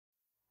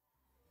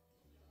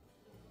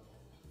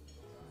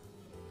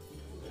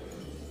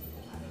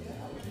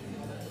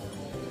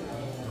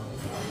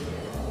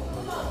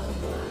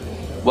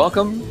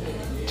Welcome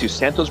to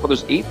Santos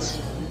Brothers Eats.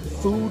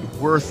 Food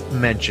worth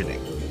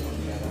mentioning.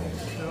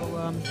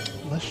 So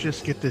let's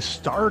just get this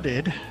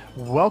started.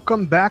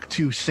 Welcome back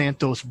to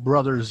Santos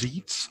Brothers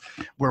Eats,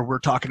 where we're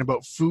talking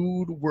about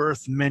food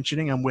worth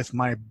mentioning. I'm with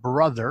my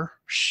brother,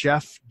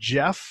 Chef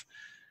Jeff.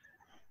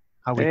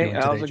 How we doing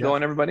today, how's it Jeff?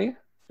 going, everybody?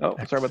 Oh,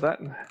 sorry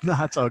about that. No,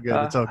 that's all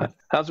good. It's all good.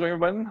 How's it going,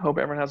 everyone? Hope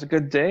everyone has a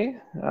good day.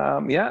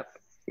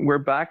 We're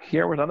back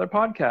here with another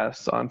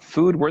podcast on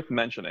food worth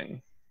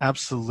mentioning.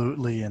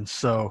 Absolutely. And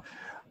so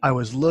I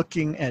was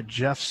looking at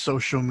Jeff's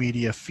social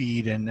media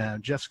feed,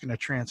 and Jeff's going to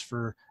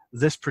transfer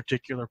this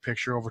particular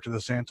picture over to the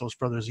Santos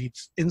Brothers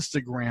Eats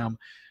Instagram.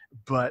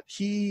 But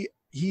he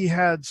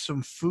had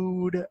some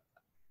food.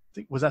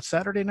 Was that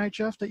Saturday night,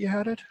 Jeff, that you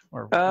had it?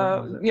 Or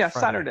was it?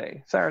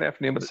 Saturday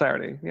afternoon, but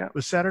Saturday. Yeah, it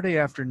was Saturday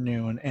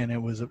afternoon, and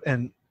it was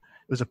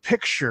a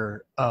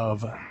picture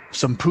of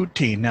some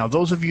poutine. Now,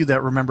 those of you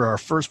that remember our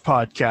first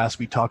podcast,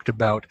 we talked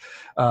about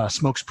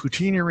Smoke's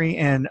Poutineery,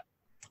 and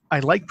I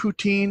like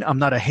poutine. I'm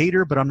not a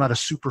hater, but I'm not a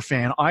super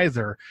fan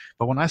either.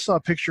 But when I saw a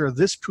picture of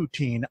this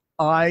poutine,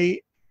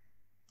 right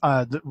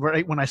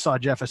when I saw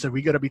Jeff, I said,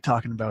 we got to be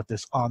talking about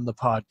this on the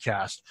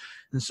podcast.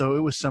 And so it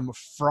was some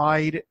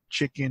fried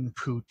chicken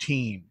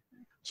poutine.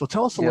 So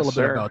tell us a little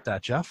bit about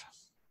that, Jeff.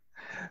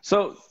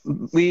 So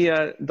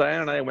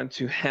Diane and I went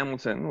to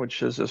Hamilton,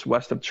 which is just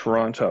west of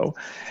Toronto,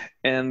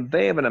 and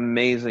they have an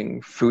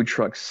amazing food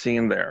truck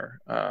scene there.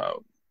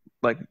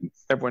 Like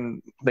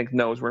everyone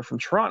knows, we're from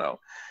Toronto.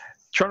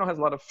 Toronto has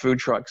a lot of food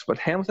trucks, but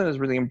Hamilton has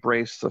really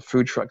embraced the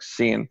food truck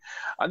scene.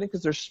 I think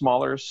because they're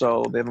smaller,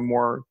 so they have a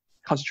more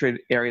concentrated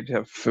area to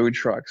have food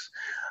trucks.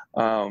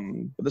 But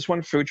this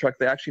one food truck,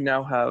 they actually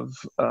now have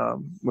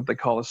what they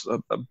call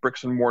a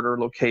bricks and mortar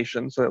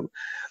location, so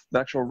the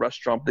actual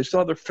restaurant. They still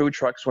have their food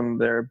trucks when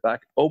they're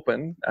back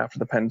open after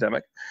the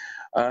pandemic.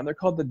 They're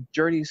called the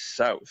Dirty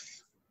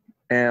South,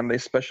 and they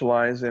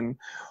specialize in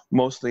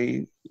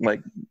mostly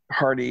like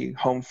hearty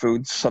home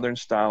food, Southern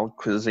style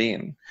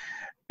cuisine.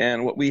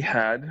 And what we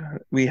had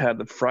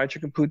the fried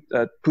chicken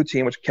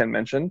poutine, which Ken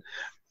mentioned,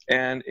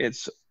 and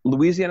it's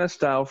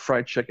Louisiana-style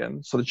fried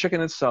chicken. So the chicken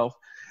itself,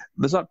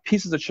 there's not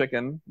pieces of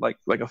chicken like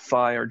a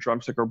thigh or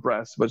drumstick or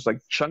breast, but it's like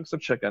chunks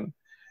of chicken.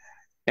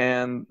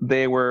 And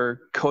they were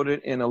coated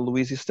in a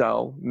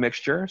Louisiana-style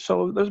mixture.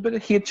 So there's a bit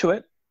of heat to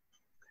it.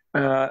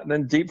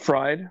 Then deep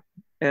fried,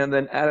 and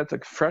then added to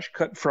fresh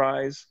cut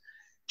fries,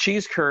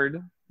 cheese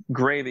curd,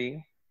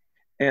 gravy,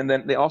 and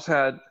then they also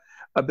had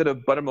a bit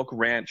of buttermilk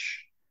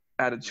ranch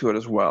added to it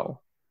as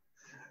well.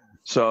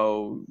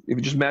 So if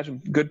you just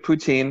imagine good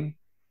poutine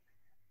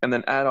and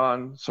then add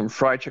on some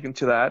fried chicken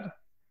to that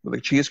with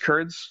the cheese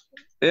curds,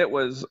 it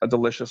was a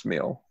delicious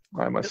meal,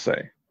 I must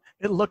say.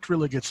 It looked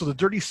really good. So the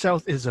Dirty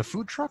South is a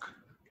food truck?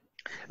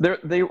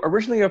 They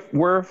originally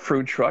were a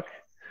food truck,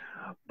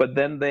 but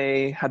then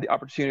they had the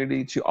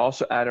opportunity to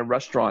also add a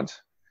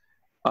restaurant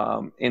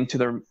into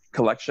their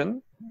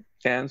collection,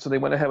 and so they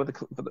went ahead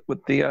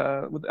with the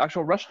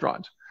actual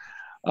restaurant.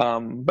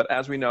 But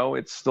as we know,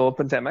 it's still a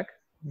pandemic,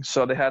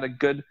 so they had a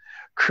good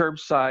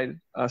curbside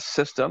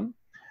system.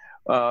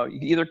 You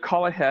can either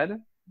call ahead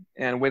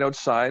and wait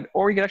outside,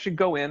 or you can actually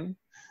go in,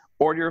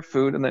 order your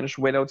food, and then just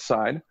wait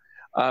outside.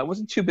 It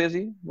wasn't too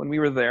busy when we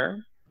were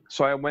there,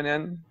 so I went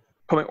in,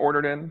 put my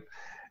order in,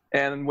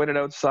 and waited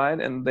outside,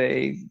 and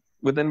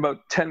within about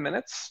 15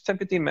 minutes,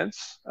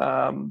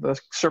 the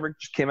server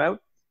just came out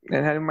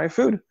and had my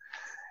food,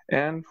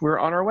 and we were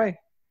on our way.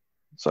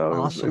 So awesome.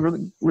 It was a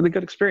really, really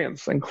good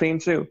experience, and clean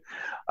too.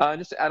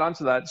 Just to add on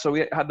to that, so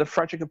we had the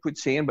fried chicken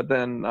poutine, but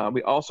then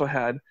we also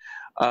had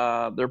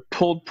their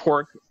pulled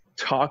pork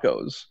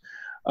tacos.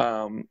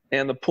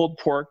 And the pulled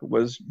pork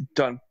was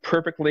done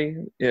perfectly.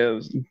 It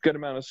was a good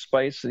amount of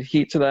spice and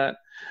heat to that.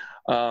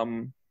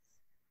 And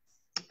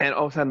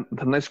also had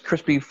the nice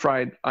crispy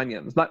fried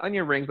onions. Not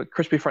onion rings, but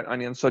crispy fried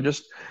onions. So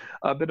just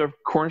a bit of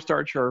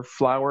cornstarch or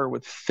flour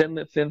with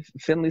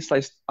thinly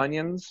sliced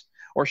onions,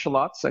 or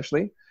shallots,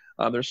 actually.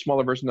 They're a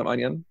smaller version of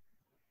onion,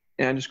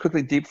 and just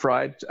quickly deep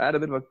fried to add a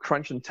bit of a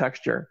crunch and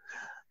texture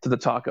to the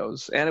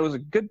tacos. And it was a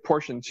good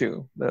portion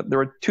too. There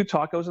were 2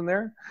 tacos in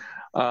there,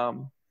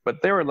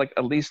 but they were like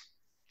at least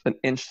an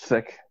inch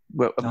thick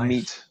of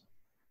meat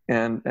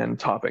and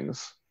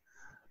toppings.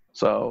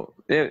 So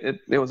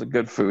it was a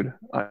good food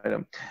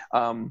item.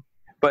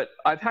 But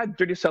I've had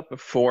Dirty South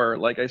before.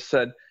 Like I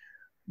said,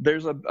 there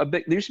used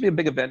to be a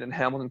big event in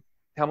Hamilton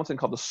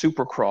called the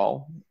Super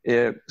Crawl.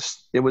 It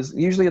was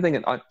usually, I think,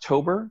 in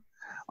October,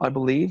 I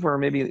believe, or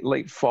maybe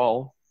late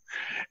fall.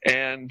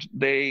 And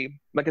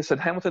like I said,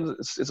 Hamilton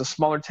is a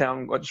smaller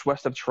town just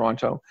west of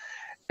Toronto,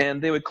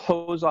 and they would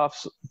close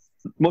off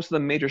most of the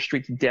major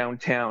streets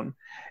downtown,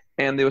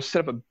 and they would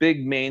set up a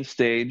big main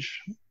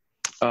stage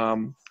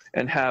and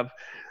have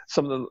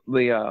some of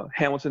the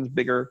Hamilton's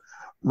bigger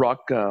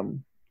rock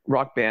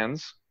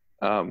bands.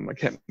 I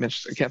can't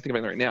think of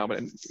it right now, but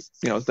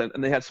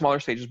and they had smaller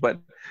stages. But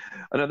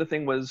another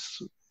thing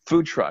was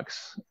food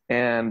trucks,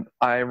 and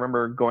I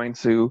remember going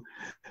to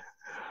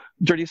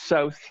Dirty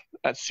South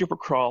at Super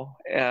Crawl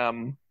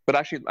but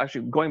actually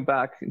going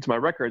back into my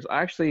records,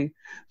 I actually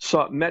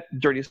met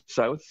Dirty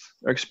South,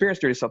 or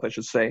experienced Dirty South, I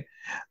should say,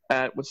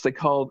 at what's they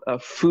called a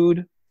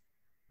food.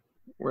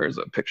 Where's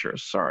the picture?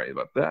 Sorry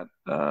about that.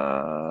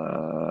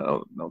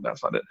 Oh no,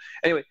 that's not it.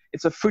 Anyway,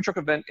 it's a food truck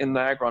event in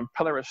Niagara on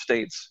Peller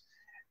Estates,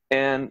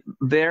 and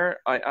there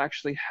I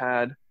actually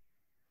had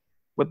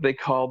what they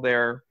call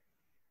their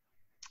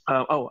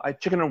I had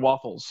chicken and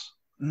waffles.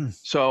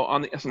 So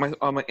on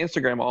my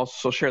Instagram, I'll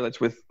also share that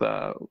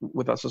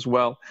with us as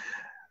well.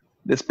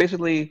 It's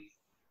basically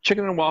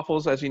chicken and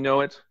waffles as you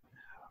know it.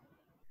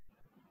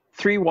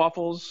 3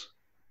 waffles,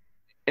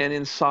 and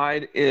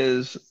inside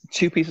is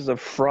 2 pieces of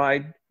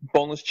fried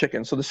boneless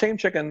chicken. So the same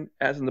chicken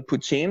as in the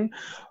poutine,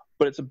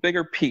 but it's a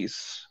bigger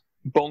piece,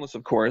 boneless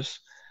of course.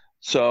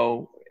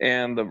 So,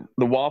 and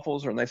the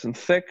waffles are nice and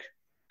thick,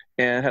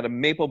 and had a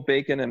maple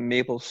bacon and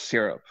maple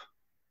syrup.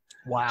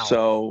 Wow.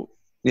 So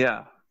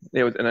yeah,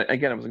 it was, and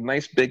again, it was a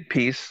nice big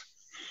piece,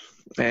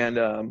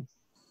 and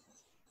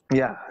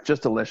yeah,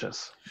 just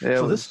delicious.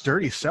 This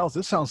Dirty South,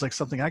 this sounds like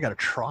something I got to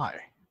try.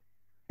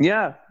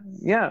 Yeah.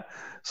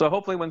 So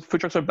hopefully when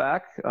food trucks are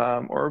back,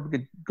 or we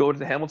could go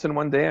to Hamilton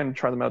one day and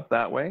try them out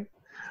that way.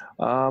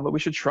 But we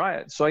should try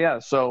it. So yeah.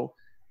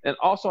 And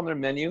also on their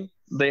menu,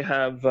 they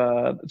have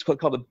it's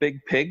called the Big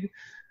Pig.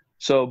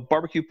 So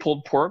barbecue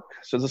pulled pork.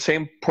 So it's the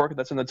same pork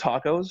that's in the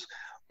tacos,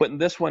 but in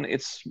this one,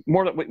 it's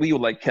more like what you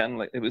would like, Ken.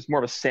 Like, it was more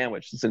of a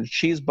sandwich. It's in a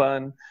cheese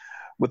bun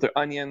with their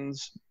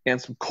onions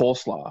and some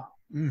coleslaw.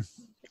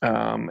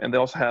 And they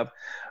also have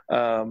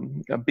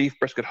a beef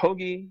brisket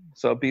hoagie,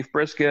 so a beef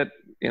brisket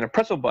in a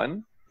pretzel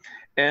bun.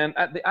 And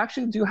they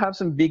actually do have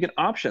some vegan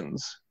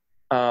options.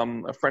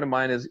 A friend of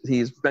mine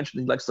he's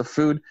mentioned he likes the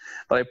food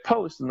that I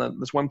post, and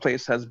this one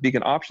place has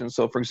vegan options.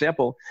 So, for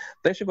example,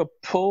 they actually have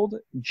a pulled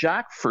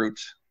jackfruit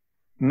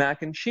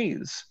mac and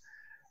cheese.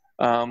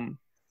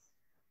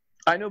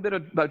 I know a bit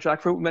about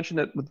jackfruit. We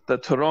mentioned it with the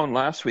turon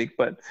last week,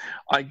 but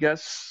I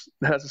guess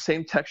it has the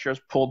same texture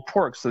as pulled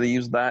pork, so they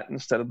use that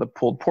instead of the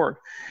pulled pork.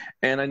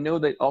 And I know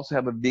they also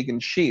have a vegan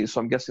cheese, so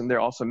I'm guessing they're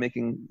also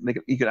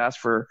you could ask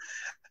for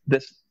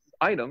this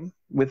item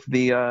with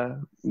the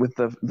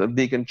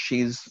vegan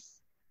cheese,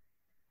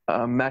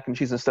 mac and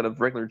cheese instead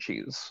of regular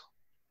cheese.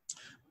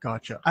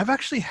 Gotcha. I've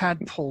actually had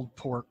pulled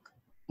pork,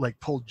 like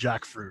pulled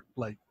jackfruit,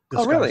 like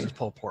disguised really? as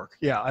pulled pork.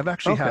 Yeah, I've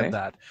actually had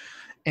that,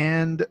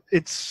 and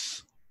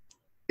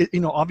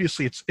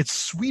obviously it's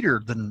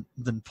sweeter than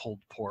pulled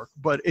pork,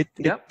 but it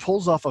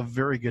pulls off a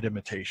very good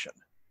imitation.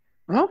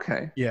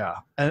 Okay. Yeah.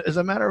 As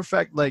a matter of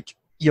fact, like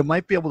you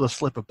might be able to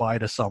slip it by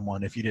to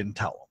someone if you didn't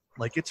tell them.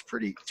 Like it's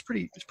pretty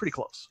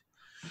close.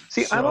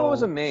 See, I'm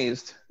always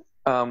amazed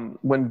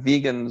when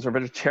vegans or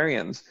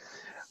vegetarians,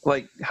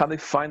 like how they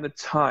find the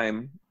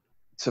time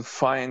to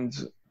find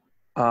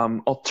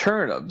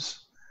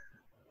alternatives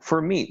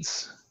for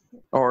meats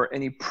or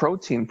any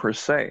protein per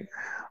se.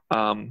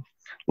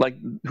 Like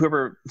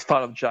whoever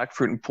thought of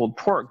jackfruit and pulled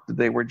pork,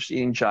 they were just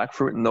eating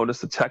jackfruit and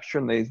noticed the texture,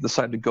 and they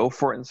decided to go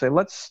for it and say,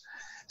 let's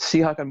see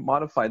how I can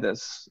modify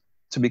this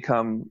to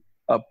become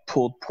a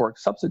pulled pork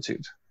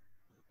substitute.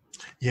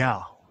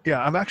 Yeah,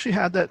 I've actually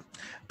had that.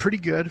 Pretty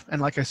good.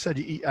 And like I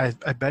said,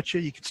 I bet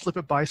you could slip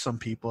it by some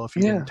people if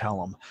you didn't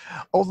tell them.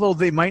 Although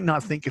they might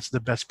not think it's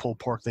the best pulled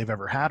pork they've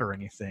ever had or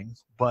anything,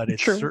 but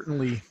it's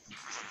certainly,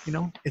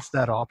 it's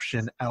that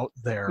option out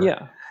there.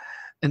 Yeah.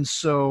 And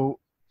so,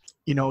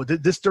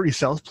 this Dirty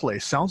South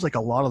place sounds like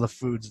a lot of the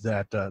foods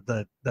that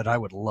I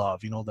would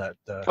love.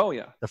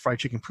 The fried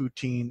chicken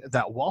poutine,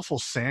 that waffle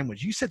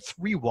sandwich. You said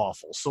 3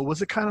 waffles, so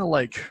was it kind of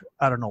like,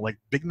 I don't know, like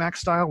Big Mac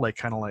style, like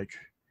kind of like?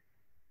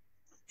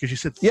 Because you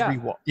said 3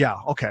 yeah,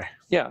 okay.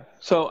 Yeah,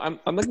 so I'm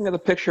looking at the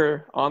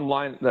picture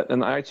online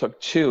and I took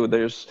too.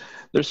 There's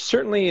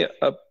certainly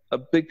a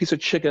big piece of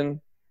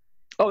chicken.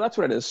 Oh, that's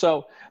what it is.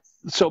 So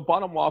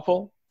bottom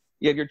waffle,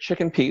 you have your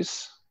chicken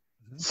piece.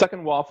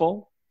 Second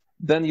waffle.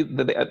 Then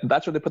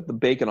that's where they put the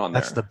bacon on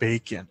there. That's the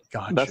bacon.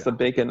 Gotcha. That's the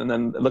bacon, and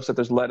then it looks like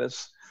there's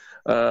lettuce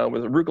with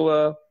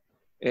arugula,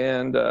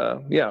 and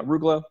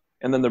arugula,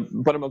 and then the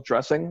buttermilk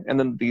dressing, and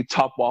then the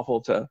top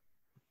waffle to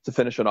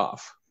finish it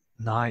off.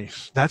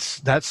 Nice. That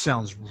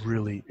sounds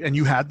really. And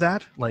you had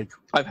that? Like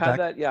I've had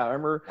that. Yeah, I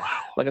remember. Wow.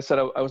 Like I said,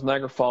 I was in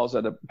Niagara Falls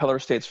at a Peller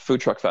Estates food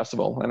truck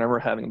festival, and I remember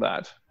having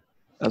that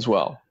as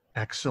well.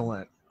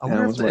 Excellent. I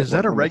wonder is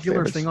that a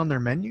regular thing on their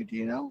menu? Do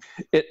you know?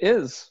 It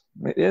is.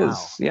 It is.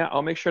 Wow. Yeah,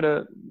 I'll make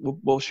sure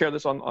we'll share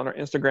this on our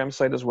Instagram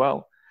site as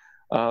well.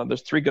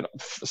 There's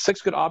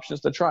 6 good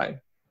options to try.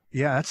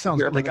 Yeah, that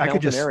sounds like I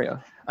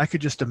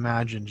could just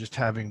imagine just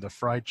having the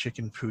fried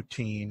chicken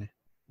poutine.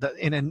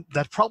 And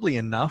that's probably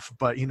enough,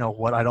 but you know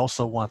what? I'd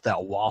also want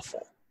that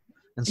waffle.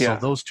 And so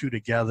those two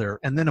together.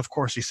 And then, of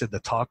course, he said the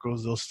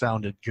tacos, those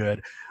sounded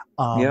good.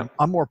 I'm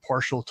more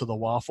partial to the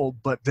waffle,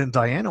 but then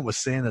Diana was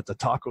saying that the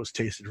tacos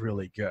tasted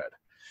really good.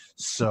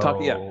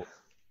 So,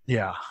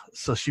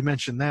 so she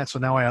mentioned that. So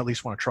now I at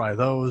least want to try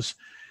those.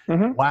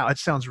 Mm-hmm. Wow, it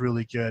sounds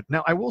really good.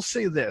 Now, I will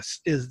say this,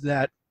 is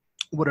that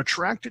what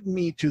attracted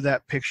me to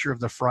that picture of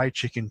the fried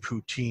chicken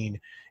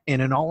poutine,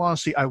 and in all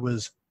honesty, I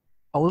was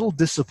a little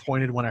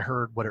disappointed when I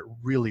heard what it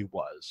really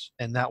was,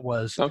 and that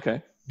was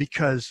Okay.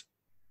 because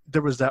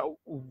there was that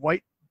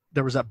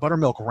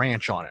buttermilk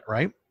ranch on it,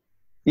 right?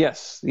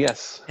 Yes.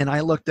 Yes. And I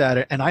looked at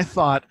it and I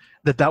thought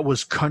that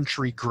was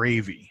country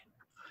gravy.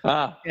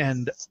 Ah.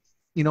 And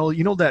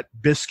that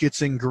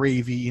biscuits and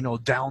gravy,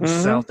 down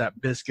Mm-hmm. south, that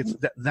biscuits,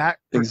 that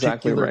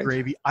Exactly particular right.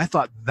 gravy, I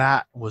thought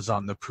that was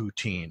on the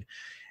poutine.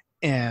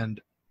 And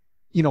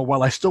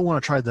while I still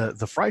want to try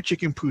the fried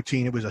chicken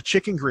poutine, it was a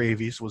chicken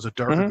gravy, so it was a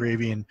darker Mm-hmm.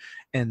 gravy,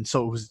 and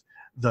so it was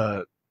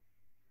the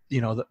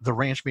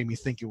ranch made me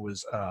think it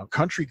was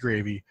country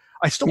gravy.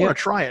 I still want Yeah. to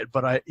try it,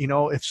 but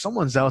if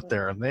someone's out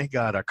there and they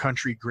got a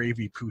country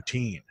gravy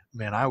poutine,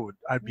 man,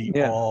 I'd be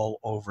Yeah. all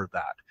over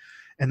that.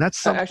 And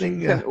that's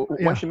Actually, something, Ken,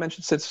 yeah. once you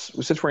mentioned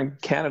since we're in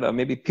Canada,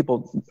 maybe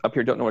people up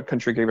here don't know what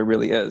country gravy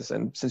really is,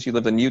 and since you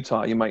lived in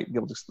Utah, you might be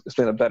able to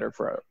explain it better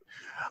for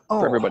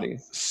Oh, everybody.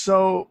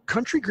 so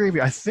country gravy,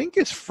 I think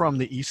it's from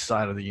the east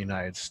side of the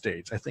United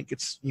States. I think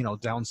it's,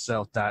 down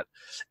south and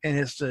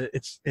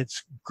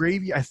it's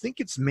gravy. I think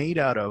it's made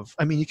out of,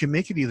 I mean, you can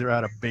make it either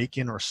out of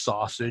bacon or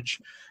sausage,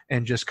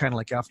 and just kind of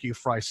like after you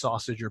fry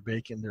sausage or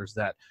bacon, there's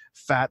that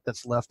fat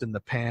that's left in the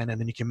pan, and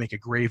then you can make a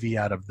gravy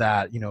out of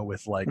that,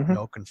 with like Mm-hmm.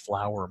 milk and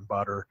flour and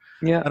butter.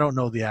 Yeah. I don't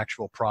know the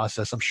actual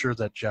process. I'm sure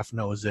that Jeff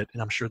knows it,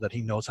 and I'm sure that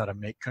he knows how to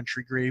make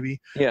country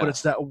gravy. But Yeah.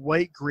 it's that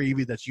white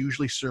gravy that's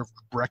usually served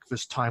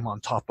breakfast time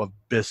on top of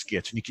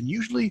biscuits. And you can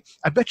usually,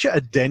 I bet you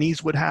a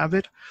Denny's would have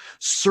it.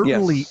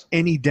 Certainly Yes.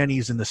 any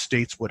Denny's in the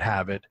States would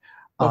have it.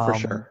 Oh, for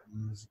sure.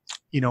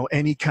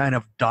 Any kind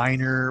of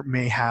diner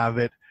may have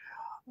it.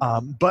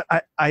 But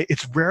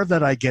it's rare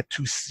that I get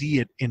to see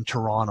it in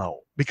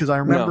Toronto, because I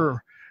remember, No.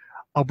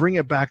 I'll bring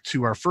it back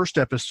to our first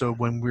episode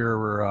when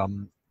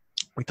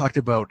we talked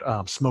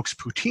about Smoke's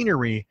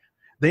Poutineery.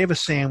 They have a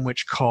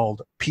sandwich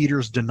called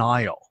Peter's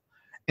Denial.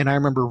 And I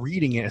remember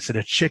reading it. It said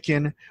a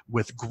chicken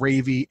with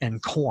gravy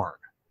and corn.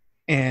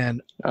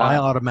 And I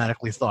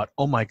automatically thought,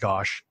 oh my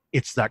gosh,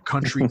 it's that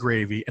country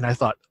gravy. And I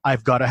thought,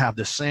 I've got to have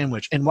this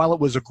sandwich. And while it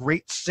was a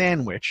great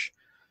sandwich,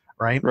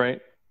 right,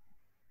 Right.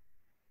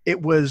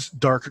 it was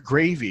dark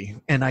gravy.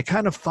 And I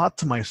kind of thought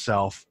to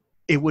myself,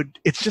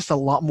 it's just a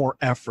lot more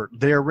effort.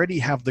 They already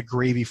have the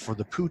gravy for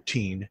the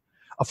poutine.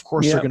 Of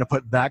course, Yeah. they're going to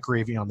put that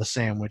gravy on the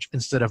sandwich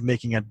instead of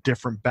making a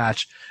different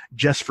batch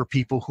just for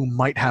people who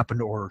might happen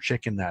to order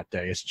chicken that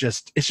day. It's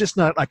just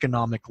not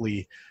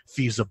economically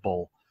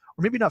feasible,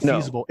 or maybe not No.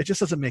 feasible. It just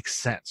doesn't make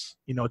sense,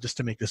 just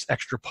to make this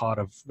extra pot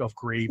of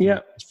gravy Yeah.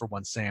 just for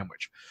one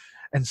sandwich.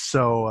 And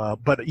so,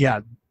 but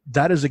yeah,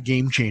 that is a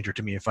game changer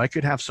to me. If I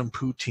could have some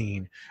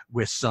poutine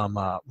with some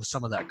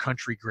of that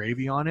country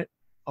gravy on it,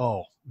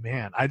 oh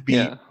man,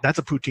 that's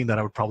a poutine that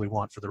I would probably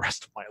want for the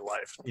rest of my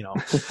life.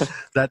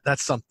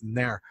 That's something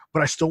there.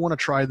 But I still want to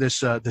try this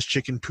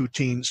chicken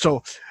poutine.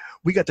 So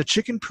we got the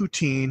chicken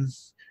poutine,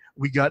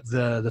 we got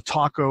the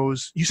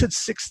tacos. You said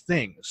 6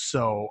 things.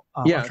 So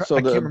Yeah. So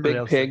I can't the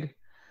remember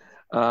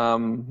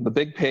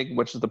big pig,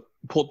 which is the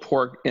pulled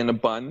pork in a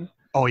bun,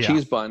 Oh yeah.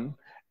 cheese bun,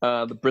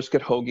 the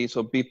brisket hoagie,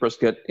 so beef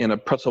brisket in a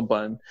pretzel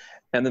bun,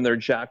 and then their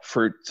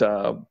jackfruit.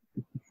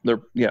 They're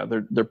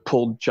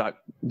pulled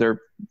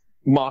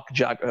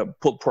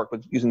pork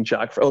with using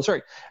jackfruit. Oh,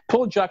 sorry,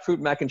 pulled jackfruit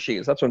mac and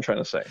cheese. That's what I'm trying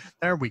to say.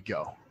 There we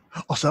go.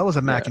 Oh, so that was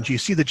a mac and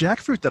cheese. See, the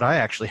jackfruit that I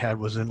actually had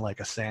was in like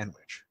a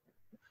sandwich.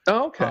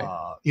 Oh, okay.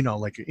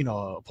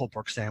 A pulled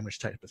pork sandwich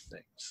type of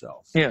thing.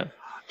 So Yeah.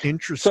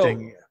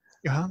 interesting.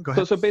 Go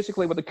ahead. So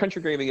basically, what the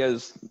country gravy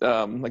is,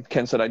 like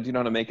Ken said, I do know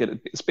how to make it.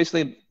 It's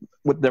basically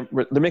they're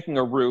making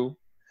a roux,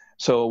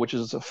 which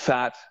is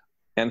fat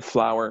and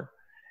flour,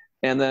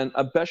 and then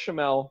a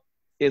bechamel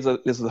is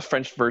the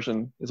French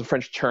version, is a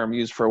French term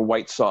used for a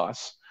white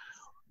sauce,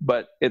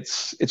 but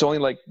it's only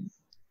like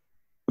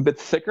a bit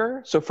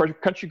thicker. So for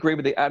country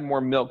gravy, they add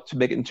more milk to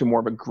make it into more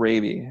of a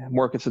gravy,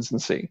 more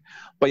consistency.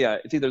 But yeah,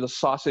 it's either the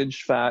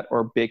sausage fat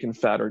or bacon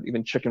fat or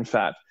even chicken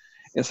fat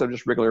instead of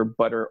just regular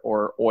butter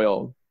or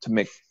oil to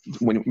make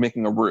when you're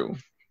making a roux.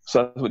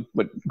 So that's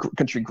what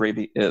country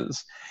gravy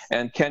is.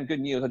 And Ken, good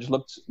news. I just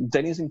looked.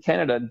 Denny's in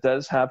Canada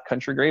does have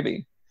country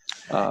gravy,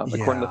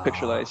 according to the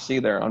picture that I see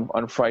there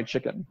on fried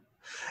chicken.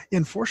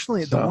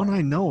 Unfortunately, the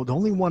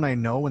only one I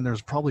know, and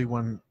there's probably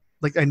one,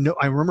 like I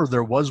remember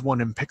there was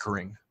one in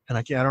Pickering, and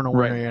I don't know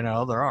where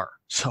there are.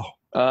 So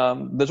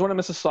there's one in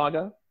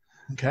Mississauga.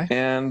 Okay.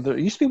 And there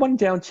used to be one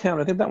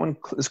downtown. I think that one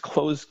is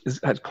closed.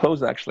 Has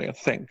closed actually. I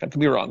think I could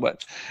be wrong,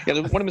 but yeah,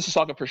 there's one in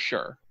Mississauga for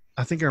sure.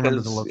 I think I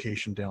remember the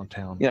location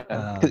downtown.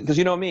 Yeah, because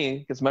you know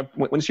me, because when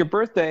it's your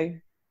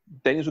birthday,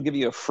 Denny's will give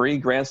you a free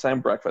Grand Slam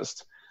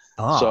breakfast.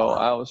 So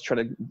I always try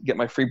to get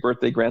my free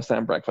birthday Grand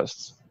Slam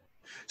breakfasts.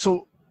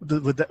 So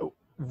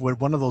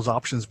would one of those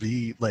options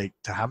be like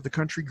to have the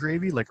country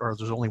gravy, or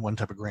there's only one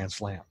type of Grand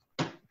Slam?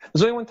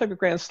 There's only one type of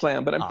Grand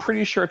Slam, but I'm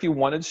pretty sure if you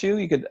wanted to,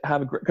 you could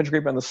have a country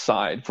gravy on the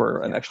side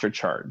for an extra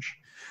charge.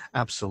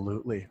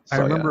 Absolutely. So, I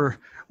remember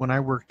when I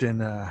worked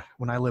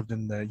when I lived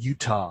in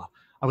Utah,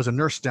 I was a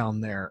nurse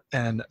down there,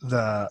 and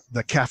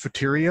the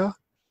cafeteria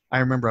I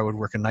remember I would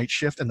work a night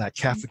shift, and that Right.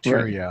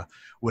 cafeteria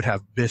would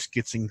have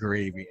biscuits and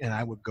gravy, and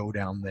I would go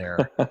down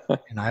there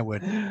and I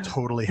would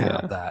totally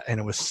have Yeah. that, and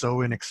it was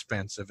so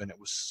inexpensive and it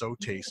was so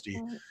tasty.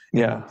 And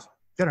Yeah. you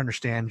got to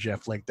understand,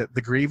 Jeff, like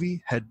the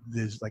gravy had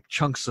these like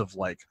chunks of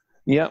like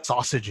Yep.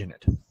 sausage in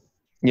it.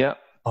 Yep.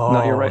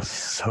 No, you're Oh, right.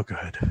 so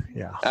good.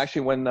 Yeah.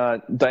 Actually, when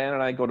Diana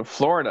and I go to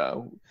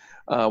Florida,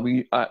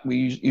 we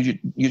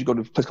usually go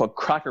to a place called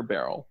Cracker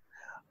Barrel.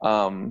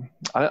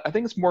 I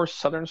think it's more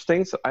southern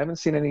states. I haven't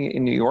seen any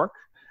in New York.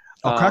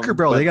 Oh, Cracker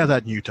Barrel, But they got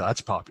that in Utah.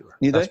 That's popular.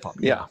 you That's did?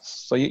 popular. Yeah.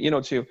 So you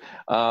know too.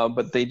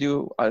 But they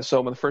do.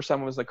 So when the first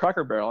time I was at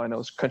Cracker Barrel, I know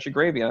it's country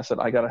gravy, and I said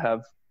I got to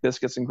have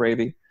biscuits and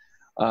gravy,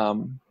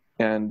 and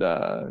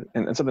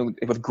something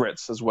with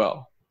grits as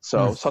well.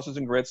 So sausage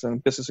and grits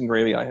and biscuits and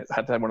gravy. I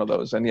had to have one of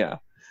those, and yeah,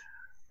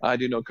 I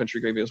do know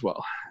country gravy as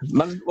well.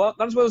 Not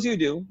as well as you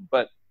do,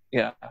 but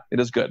yeah, it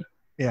is good.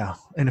 Yeah.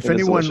 And if It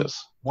is anyone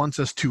delicious. wants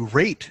us to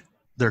rate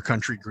their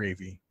country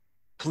gravy,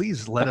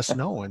 please let us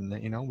know. And,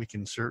 we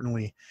can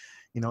certainly,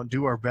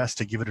 do our best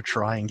to give it a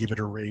try and give it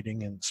a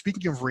rating. And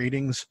speaking of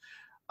ratings,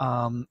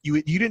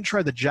 you didn't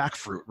try the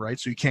jackfruit, right?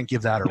 So you can't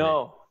give that a rating.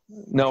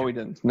 No, Okay. we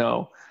didn't.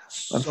 No.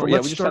 So Yeah,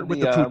 let's we just start had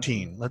with the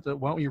poutine.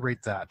 Why don't you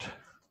rate that?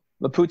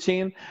 The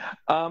poutine.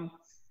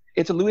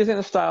 It's a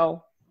Louisiana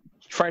style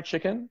fried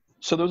chicken,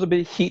 so there's a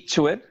big heat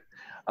to it.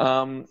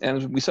 And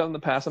as we said in the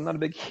past, I'm not a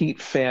big heat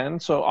fan,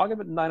 so I'll give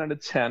it 9 out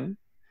of 10,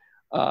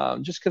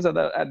 just because of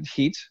that added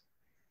heat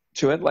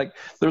to it. Like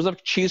there's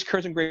like cheese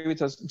curds and gravy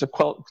to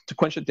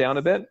quench it down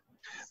a bit,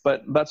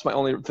 but that's my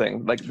only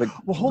thing. Like the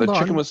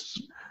chicken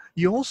was.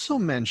 You also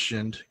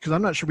mentioned, because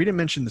I'm not sure, we didn't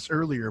mention this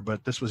earlier,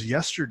 but this was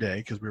yesterday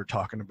because we were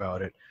talking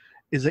about it,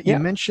 is that you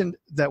mentioned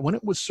that when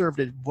it was served,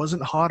 it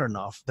wasn't hot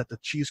enough that the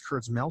cheese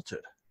curds melted.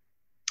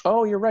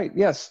 Oh, you're right.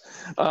 Yes.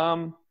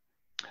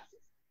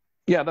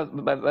 Yeah,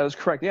 that is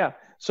correct. Yeah.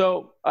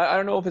 So I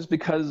don't know if it's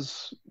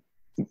because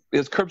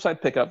it's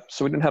curbside pickup,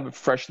 so we didn't have it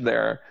fresh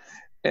there.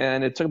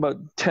 And it took about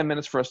 10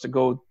 minutes for us to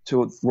go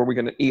to where we're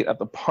going to eat at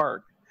the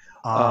park.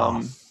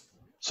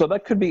 So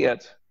that could be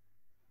it.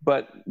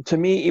 But to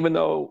me, even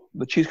though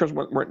the cheese curds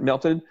weren't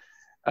melted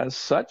as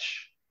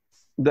such,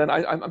 then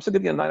I'm still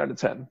giving it a 9 out of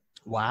 10.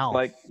 Wow.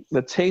 Like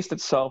the taste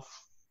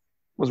itself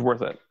was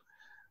worth it.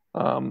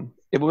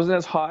 It wasn't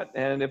as hot,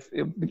 and if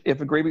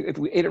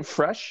we ate it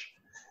fresh,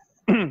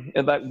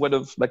 and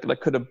that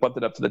could have bumped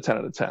it up to the 10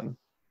 out of 10.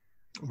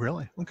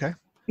 Really? Okay.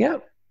 Yeah.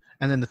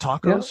 And then the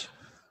tacos?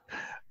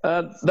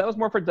 Yeah. That was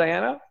more for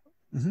Diana.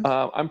 Mm-hmm.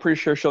 I'm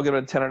pretty sure she'll give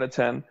it a 10 out of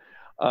 10.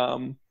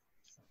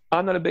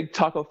 I'm not a big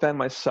taco fan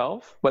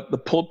myself, but the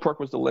pulled pork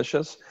was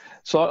delicious.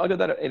 So I'll give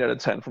that an 8 out of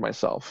 10 for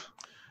myself.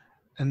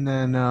 And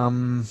then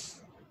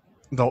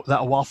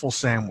that waffle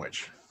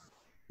sandwich.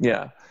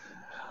 Yeah.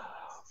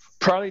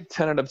 Probably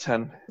 10 out of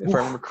 10, if I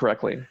remember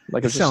correctly.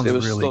 Like it sounds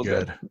really still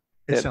good.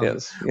 It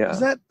is. Yeah.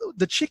 Was that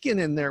the chicken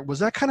in there? Was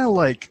that kind of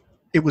like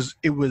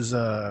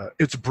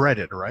it's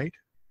breaded, right?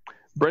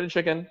 Breaded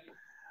chicken.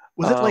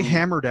 Was it like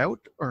hammered out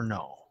or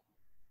no?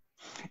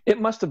 It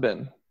must have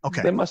been.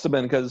 Okay. It must have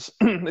been because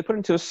they put it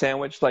into a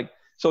sandwich.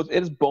 So it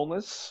is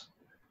boneless.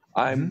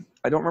 I don't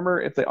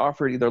remember if they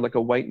offered either like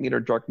a white meat or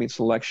dark meat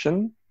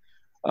selection.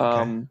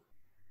 Okay.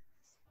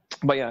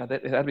 But yeah,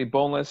 it had to be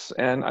boneless,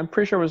 and I'm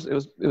pretty sure it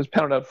was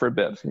pounded out for a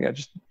bit. Yeah,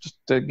 just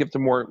to give it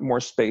more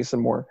space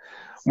and more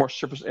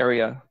surface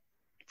area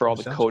for all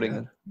the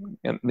coating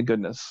and the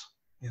goodness.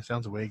 Yeah,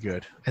 sounds way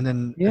good. And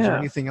then is there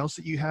anything else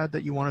that you had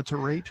that you wanted to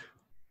rate?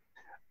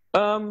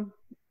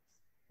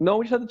 No,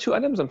 we just had the 2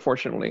 items,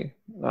 unfortunately,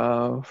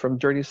 from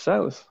Dirty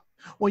South.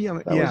 Well,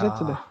 that was it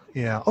today.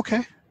 Yeah.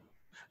 Okay.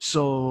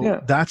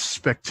 So that's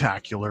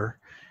spectacular.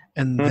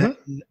 And then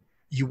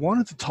you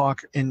wanted to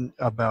talk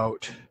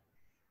about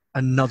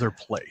another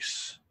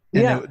place.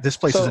 And this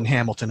place is in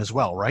Hamilton as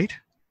well, right?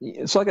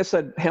 So like I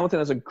said, Hamilton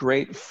has a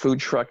great food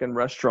truck and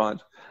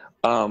restaurant.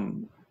 What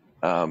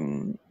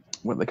do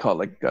they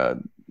call it?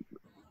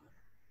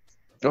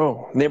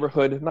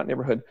 Neighborhood, not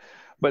neighborhood,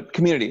 but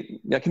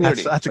community. Yeah,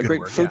 community. That's a good great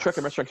word, food truck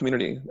and restaurant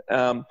community.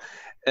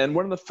 And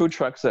one of the food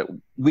trucks that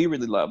we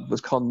really loved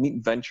was called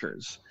Meat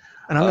Ventures.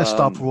 And I'm going to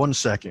stop for 1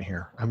 second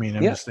here. I mean,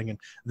 I'm just thinking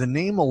the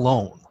name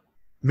alone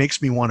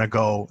makes me want to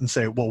go and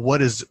say, well, what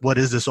is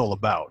this all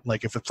about?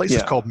 Like if a place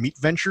is called Meat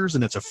Ventures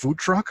and it's a food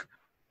truck,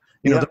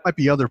 there might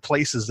be other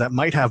places that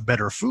might have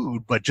better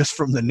food, but just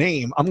from the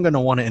name, I'm going to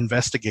want to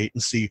investigate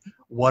and see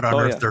what on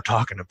earth they're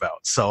talking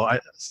about. So I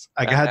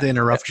had to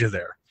interrupt you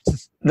there.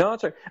 No,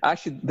 that's right.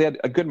 Actually, they had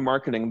a good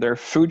marketing. Their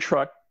food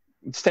truck,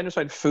 standard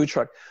side food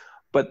truck,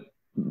 but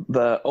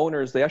the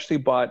owners, they actually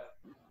bought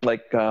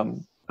like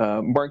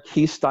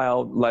marquee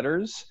style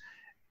letters,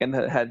 and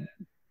that had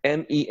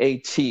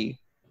MEAT,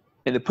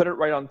 and they put it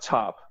right on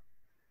top.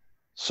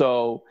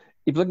 So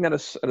if you're looking at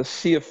a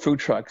sea of food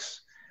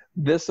trucks,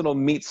 this little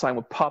meat sign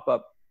would pop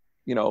up,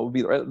 would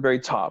be right at the very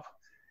top,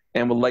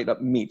 and would light up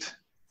meat.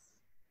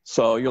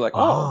 So you're like,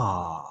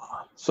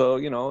 So,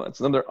 it's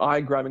another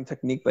eye-grabbing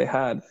technique they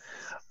had.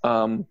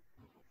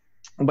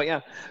 But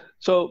yeah,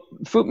 so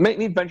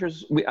Meat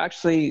Ventures, we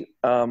actually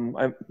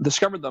I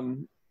discovered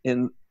them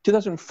in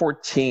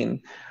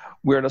 2014,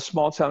 we were in a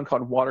small town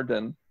called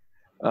Waterden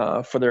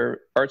for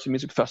their arts and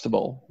music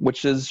festival,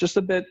 which is just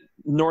a bit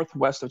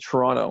northwest of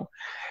Toronto.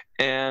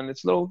 And it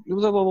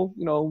was a little,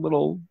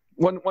 little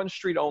one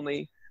street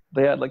only.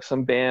 They had like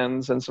some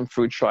bands and some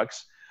food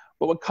trucks.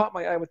 But what caught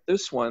my eye with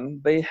this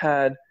one, they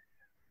had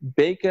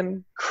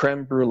bacon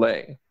creme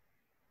brulee.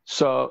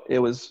 So it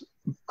was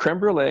creme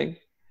brulee,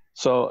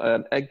 so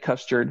an egg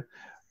custard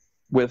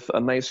with a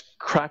nice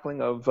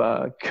crackling of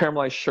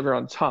caramelized sugar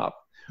on top.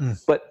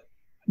 But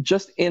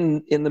just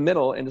in the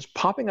middle and just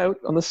popping out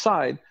on the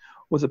side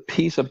was a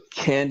piece of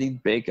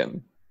candied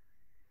bacon.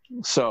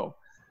 So,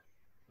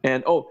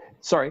 and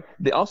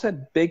they also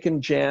had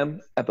bacon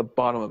jam at the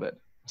bottom of it.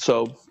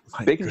 So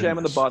bacon jam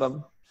on the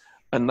bottom,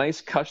 a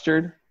nice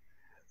custard,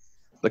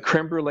 the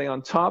creme brulee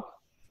on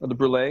top of the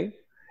brulee,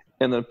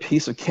 and then a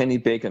piece of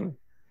candied bacon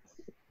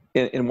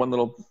in one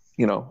little,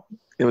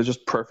 it was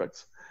just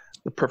perfect.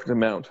 The perfect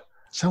amount.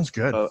 Sounds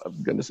good.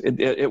 Goodness,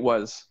 it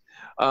was.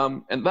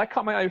 And that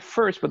caught my eye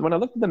first, but when I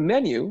looked at the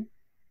menu,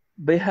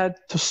 they had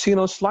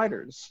tocino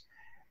sliders.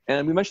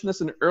 And we mentioned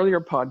this in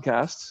earlier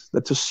podcasts,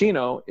 that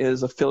tocino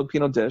is a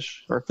Filipino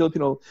dish, or a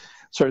Filipino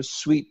sort of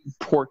sweet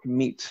pork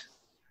meat.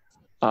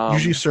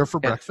 Usually served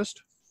for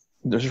breakfast?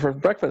 Usually for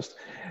breakfast.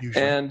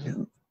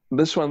 Usually,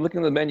 this one,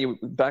 looking at the menu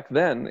back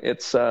then,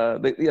 it's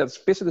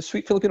basically the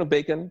sweet Filipino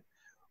bacon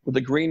with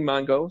the green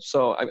mango.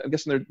 So I'm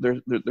guessing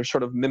they're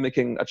sort of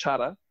mimicking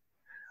achara.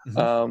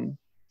 Mm-hmm.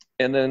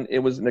 And then it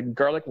was in a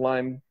garlic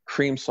lime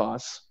cream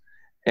sauce,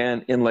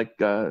 and in like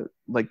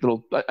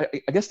little.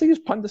 I guess they use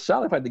pan de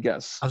sal, if I had to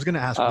guess. I was going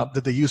to ask,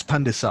 did they use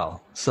pan de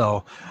sal?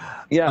 So,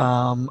 yeah.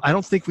 I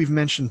don't think we've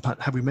mentioned.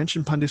 Have we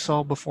mentioned pan de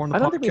sal before in the podcast?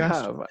 I don't think we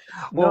have.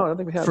 No, I don't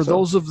think we have. For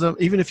those of them,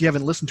 even if you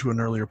haven't listened to an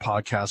earlier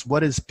podcast,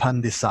 what is pan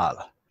de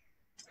sal?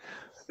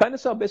 Pan de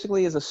sal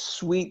basically is a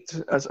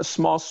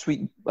small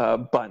sweet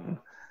bun.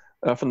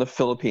 From the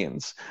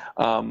Philippines.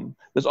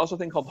 There's also a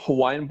thing called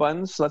Hawaiian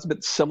buns, so that's a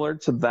bit similar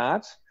to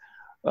that.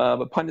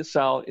 But pan de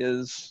sal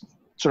is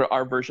sort of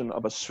our version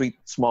of a sweet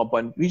small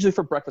bun, usually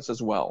for breakfast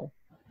as well.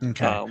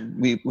 Okay.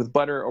 We with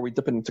butter, or we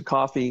dip it into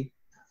coffee,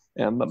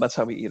 and that's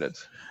how we eat it.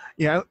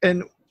 Yeah,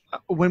 and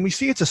when we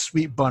see it's a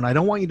sweet bun, I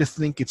don't want you to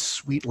think it's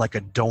sweet like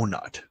a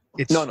donut.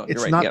 It's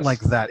right, not like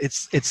that.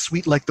 It's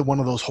sweet like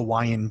one of those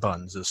Hawaiian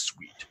buns is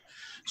sweet.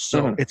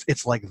 So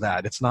it's like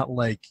that. It's not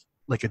like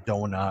a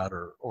donut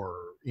or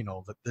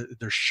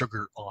there's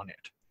sugar on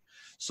it.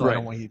 So right. I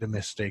don't want you to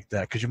mistake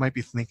that, because you might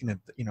be thinking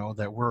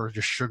that we're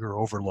just sugar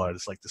overload.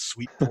 It's like the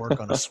sweet pork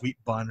on a sweet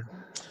bun.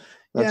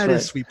 It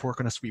is sweet pork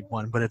on a sweet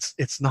bun, but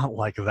it's not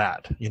like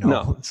that,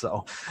 No.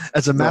 So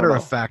as a matter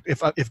of fact,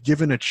 if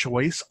given a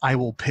choice, I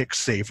will pick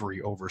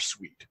savory over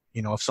sweet.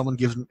 If someone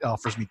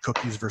offers me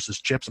cookies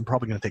versus chips, I'm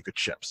probably going to take the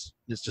chips.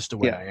 It's just the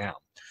way I am.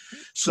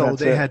 So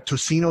they had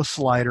tocino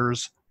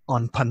sliders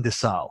on pan de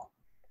sal.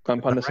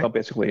 On pan de sal,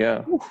 basically,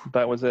 yeah. Oof,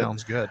 that was it.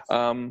 Sounds good.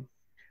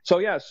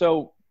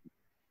 So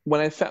when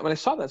I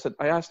saw that,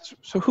 I asked,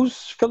 so who's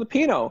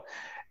Filipino?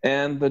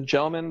 And the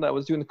gentleman that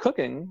was doing the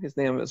cooking, his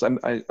name is,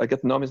 I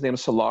get to know him, his name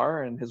is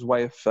Salar, and his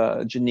wife,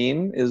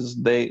 Janine,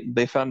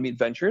 they found Meat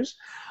Ventures.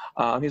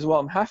 He said, well,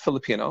 I'm half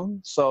Filipino,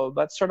 so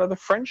that's sort of the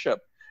friendship.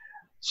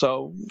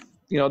 So,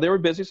 they were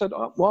busy, said,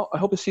 oh, well, I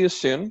hope to see you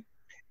soon.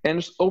 And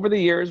just over the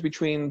years,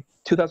 between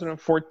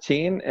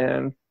 2014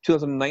 and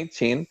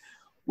 2019,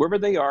 wherever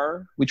they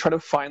are, we try to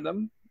find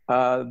them.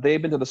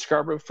 They've been to the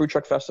Scarborough Food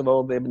Truck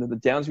Festival. They've been to the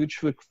Downsview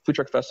Food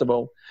Truck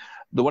Festival,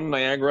 the one in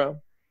Niagara.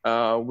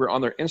 We're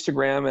on their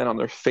Instagram and on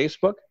their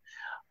Facebook.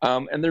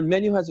 And their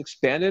menu has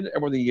expanded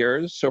over the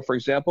years. So, for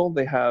example,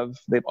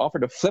 they've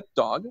offered a flip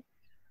dog,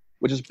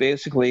 which is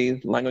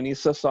basically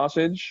longanisa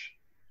sausage.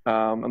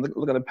 I'm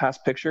looking at the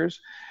past pictures.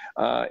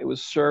 It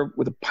was served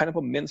with a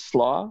pineapple mint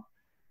slaw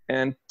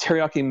and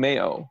teriyaki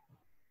mayo.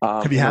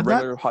 Have you had a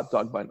regular hot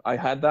dog bun? I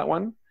had that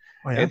one.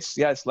 Oh, yeah? It's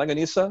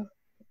longanisa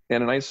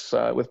and a nice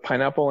with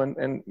pineapple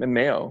and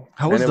mayo.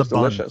 How was the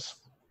bun? Delicious.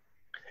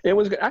 It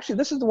was good. Actually,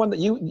 this is the one that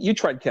you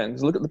tried, Ken.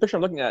 Look at the picture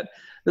I'm looking at.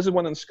 This is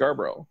one in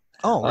Scarborough.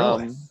 Oh,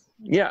 really?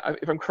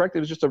 If I'm correct, it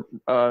was just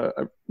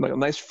a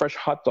nice fresh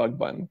hot dog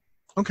bun.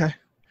 Okay.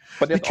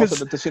 But they had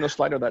also the tocino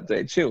slider that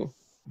day too.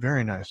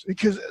 Very nice.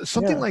 Because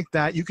something like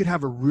that, you could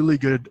have a really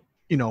good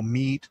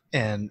meat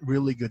and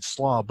really good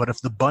slaw, but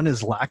if the bun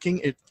is lacking,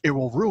 it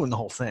will ruin the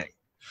whole thing.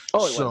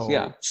 Oh, it was,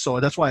 yeah. So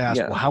that's why I asked,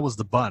 well, how was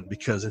the bun?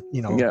 Because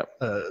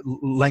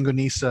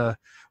longanisa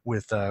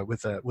with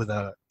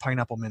a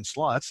pineapple mint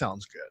slaw, that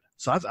sounds good.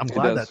 So I'm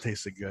glad that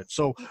tasted good.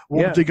 So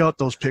we'll dig out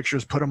those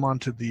pictures, put them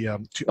onto the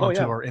onto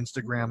our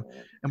Instagram,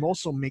 and we'll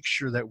also make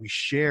sure that we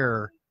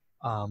share,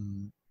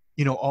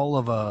 all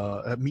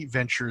of Meat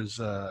Ventures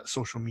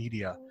social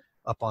media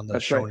up on the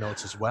show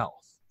notes as well.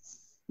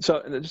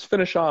 So just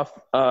finish off,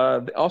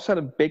 they also had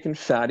a bacon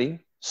fatty.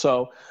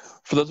 So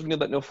for those of you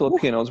that know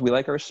Filipinos, we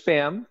like our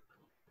Spam.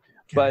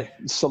 But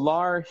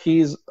Salar,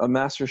 he's a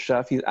master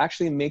chef. He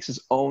actually makes his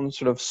own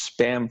sort of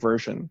Spam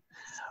version.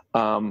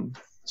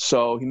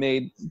 So he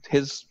made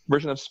his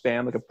version of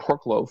Spam, like a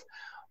pork loaf,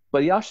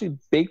 but he actually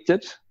baked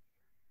it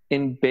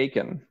in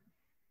bacon,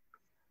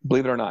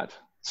 believe it or not.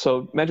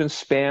 So imagine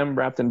spam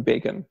wrapped in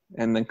bacon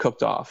and then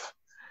cooked off.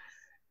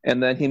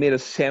 And then he made a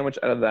sandwich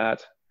out of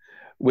that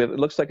with, it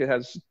looks like it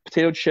has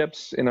potato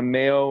chips and a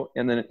mayo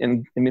and then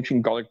in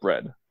mixing garlic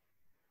bread.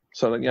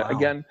 So yeah, Wow.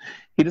 again,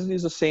 he doesn't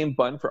use the same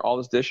bun for all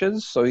his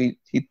dishes, so he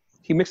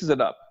mixes it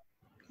up.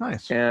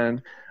 Nice.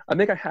 And I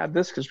think I had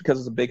this because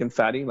it's a bacon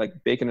fatty, like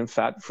bacon and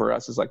fat for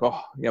us is like,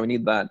 oh yeah, we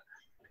need that.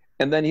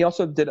 And then he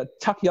also did a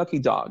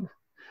takoyaki dog.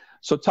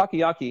 So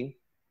takoyaki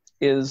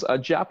is a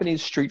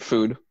Japanese street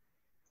food.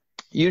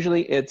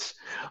 Usually it's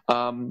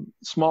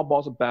small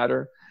balls of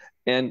batter,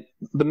 and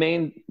the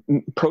main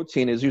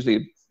protein is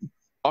usually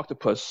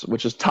octopus,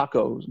 which is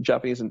taco.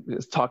 Japanese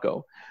is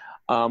taco,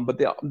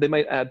 but they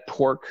might add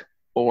pork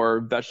or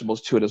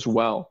vegetables to it as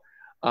well.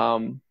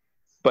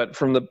 But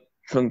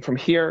from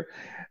here,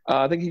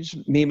 I think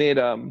he made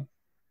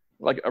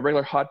like a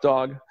regular hot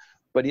dog,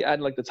 but he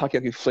added like the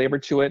takoyaki flavor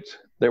to it.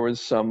 There was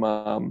some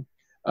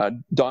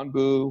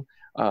donbu,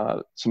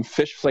 some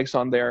fish flakes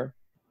on there,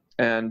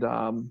 and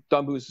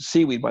donbu is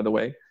seaweed, by the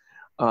way.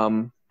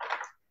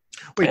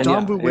 Wait,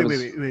 donbu.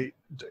 Wait.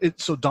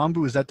 So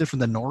donbu, is that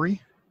different than nori?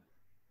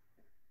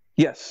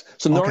 Yes.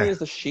 So nori Okay. is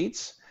the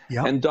sheets,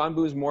 Yeah. and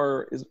donbu is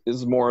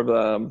more of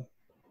a.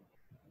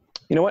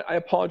 You know what? I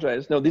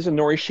apologize. No, these are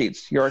nori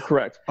sheets. You are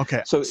correct.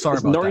 Okay. So Sorry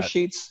it's about nori that.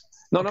 sheets.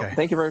 No, Okay.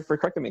 thank you for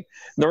correcting me.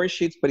 Nori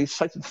sheets, but he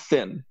sliced it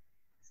thin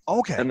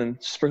Okay. and then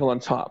sprinkle on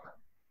top.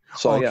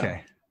 So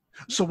Okay.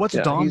 yeah. So what's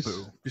Yeah,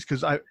 donbu?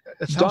 Because it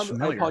sounds Donbu, I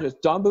familiar. apologize.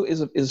 Donbu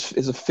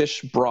is a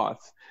fish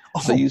broth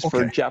they use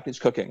for Japanese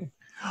cooking.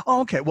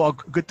 Oh, okay. Well,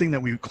 good thing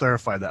that we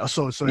clarified that.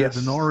 So Yes, you had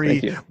the thank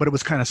nori, you. but it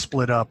was kind of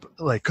split up,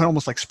 like kind of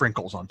almost like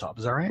sprinkles on top.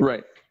 Is that right?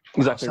 Right.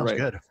 Exactly Sounds right.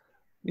 good.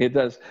 It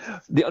does.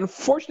 The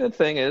unfortunate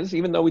thing is,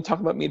 even though we talk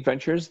about Meat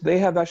Ventures, they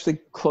have actually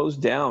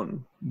closed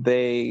down.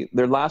 Their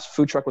last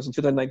food truck was in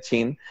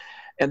 2019,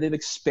 and they've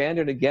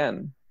expanded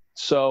again.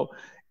 So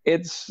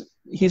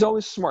he's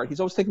always smart. He's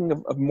always thinking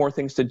of more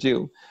things to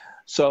do.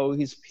 So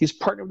he's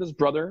partnered with his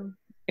brother,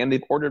 and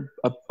they've ordered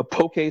a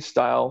poke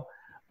style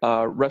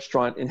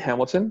restaurant in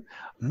Hamilton.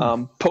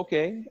 Poke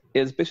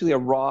is basically a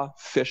raw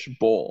fish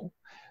bowl.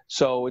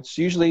 So it's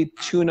usually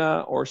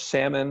tuna or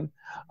salmon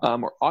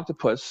or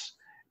octopus.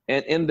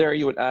 And in there,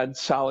 you would add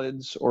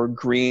salads or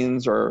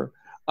greens or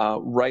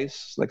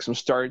rice, like some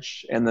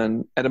starch, and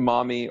then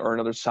edamame or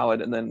another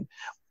salad, and then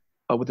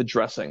with the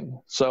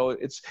dressing. So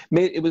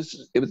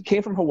it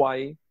came from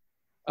Hawaii,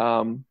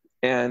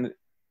 and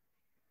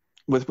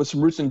with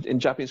some roots in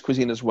Japanese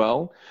cuisine as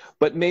well,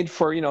 but made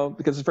for,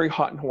 because it's very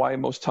hot in Hawaii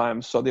most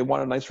times. So they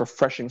want a nice,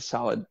 refreshing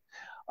salad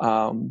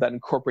that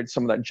incorporates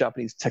some of that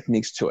Japanese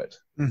techniques to it.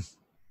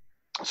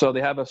 So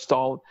they have a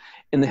stall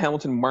in the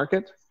Hamilton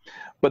market.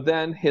 But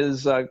then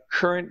his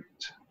current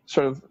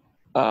sort of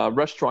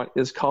restaurant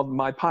is called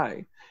My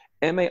Pai,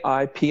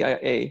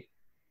 M-A-I-P-I-A,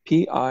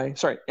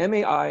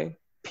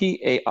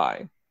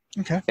 M-A-I-P-A-I.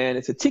 Okay. And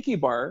it's a tiki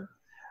bar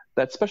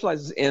that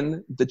specializes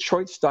in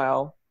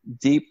Detroit-style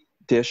deep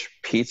dish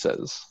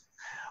pizzas.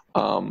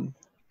 And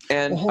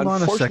hold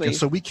on a second.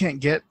 So we can't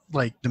get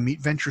like the Meat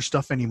Venture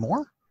stuff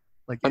anymore?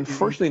 Like,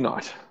 unfortunately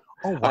not.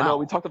 Oh, wow. I know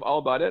we talked all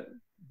about it,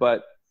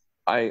 but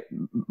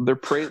their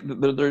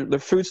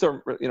food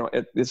still,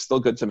 it's still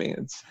good to me.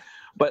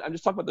 But I'm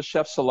just talking about the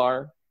chef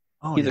Salar.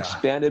 He's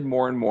expanded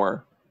more and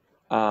more,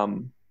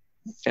 and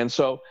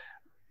so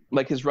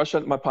like his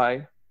restaurant My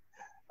Pai,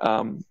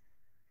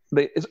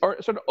 it's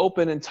sort of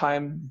open in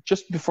time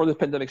just before the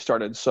pandemic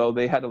started. So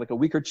they had like a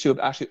week or two of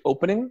actually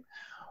opening.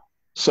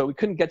 So we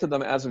couldn't get to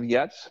them as of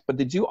yet, but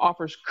they do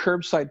offer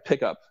curbside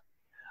pickup,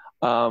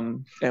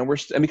 and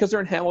because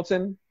they're in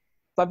Hamilton,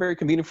 it's not very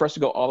convenient for us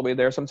to go all the way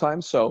there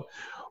sometimes. So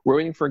we're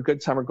waiting for a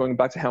good time. We're going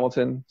back to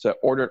Hamilton to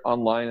order it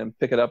online and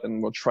pick it up,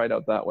 and we'll try it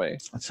out that way.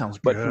 That sounds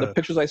good. But from the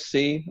pictures I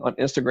see on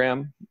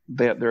Instagram,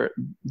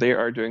 they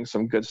are doing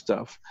some good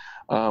stuff.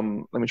 Let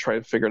me try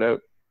to figure it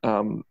out.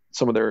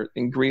 Some of their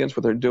ingredients,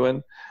 what they're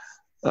doing.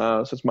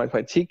 So it's My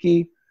Pai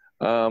Tiki.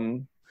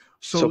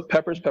 So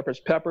peppers,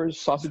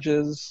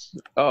 sausages.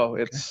 Oh,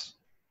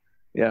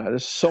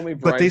 there's so many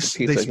varieties of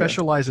pizza. But they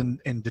specialize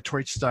in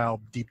Detroit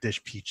style deep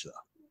dish pizza.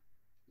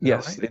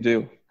 Yes, right? They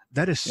do.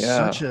 That is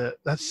such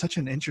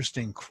an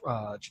interesting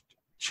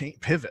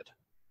pivot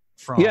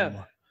from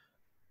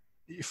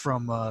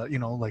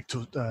like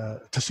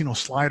Tocino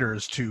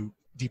sliders to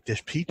deep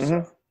dish pizza.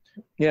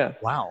 Mm-hmm. Yeah.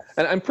 Wow.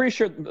 And I'm pretty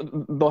sure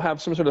they'll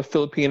have some sort of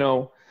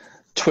Filipino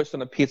twist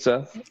on a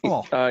pizza,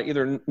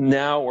 either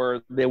now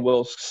or they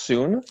will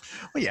soon.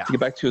 Well, yeah. To get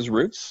back to his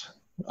roots.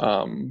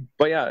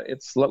 But yeah,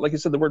 it's like you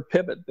said, the word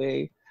pivot.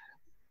 They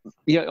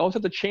always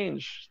have to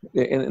change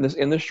in this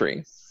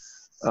industry.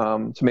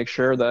 To make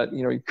sure that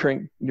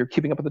you're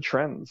keeping up with the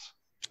trends.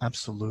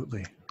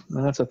 Absolutely,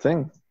 and that's a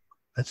thing.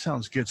 That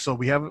sounds good. So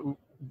we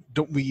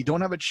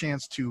don't have a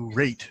chance to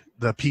rate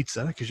the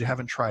pizza because you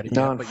haven't tried it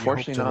yet. No,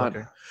 unfortunately not.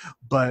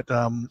 But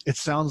it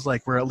sounds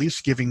like we're at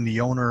least giving the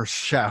owner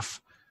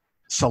chef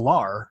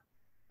Salar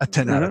a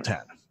 10 out of 10.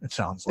 It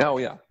sounds like. Oh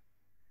yeah,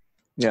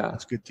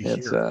 that's good to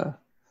hear.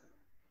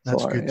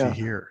 That's good to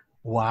hear.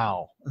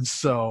 Wow. And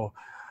so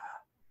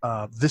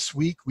This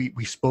week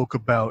we spoke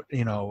about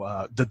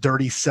the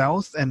dirty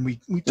South, and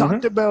we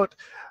talked about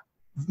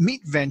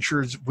meat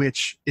ventures,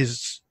 which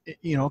is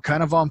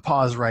kind of on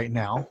pause right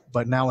now,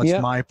 but now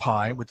it's my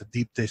pie with the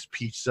deep dish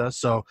pizza.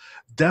 So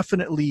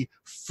definitely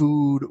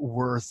food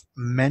worth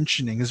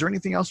mentioning. Is there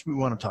anything else we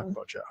want to talk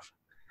about, Jeff?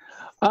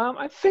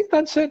 I think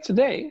that's it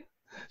today.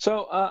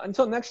 So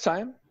until next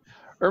time,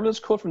 remember this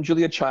quote from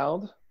Julia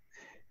Child: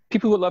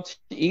 "People who love to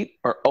eat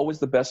are always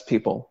the best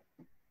people."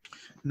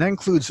 And that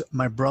includes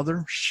my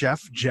brother,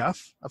 Chef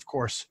Jeff, of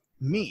course,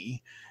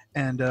 me,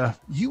 and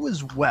you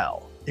as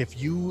well, if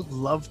you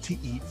love to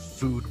eat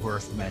food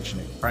worth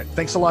mentioning. All right.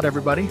 Thanks a lot,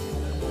 everybody.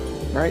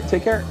 All right.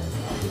 Take care.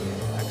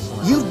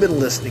 Excellent. You've been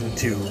listening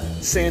to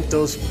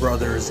Santos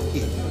Brothers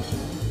Eat.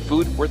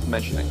 Food worth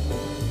mentioning.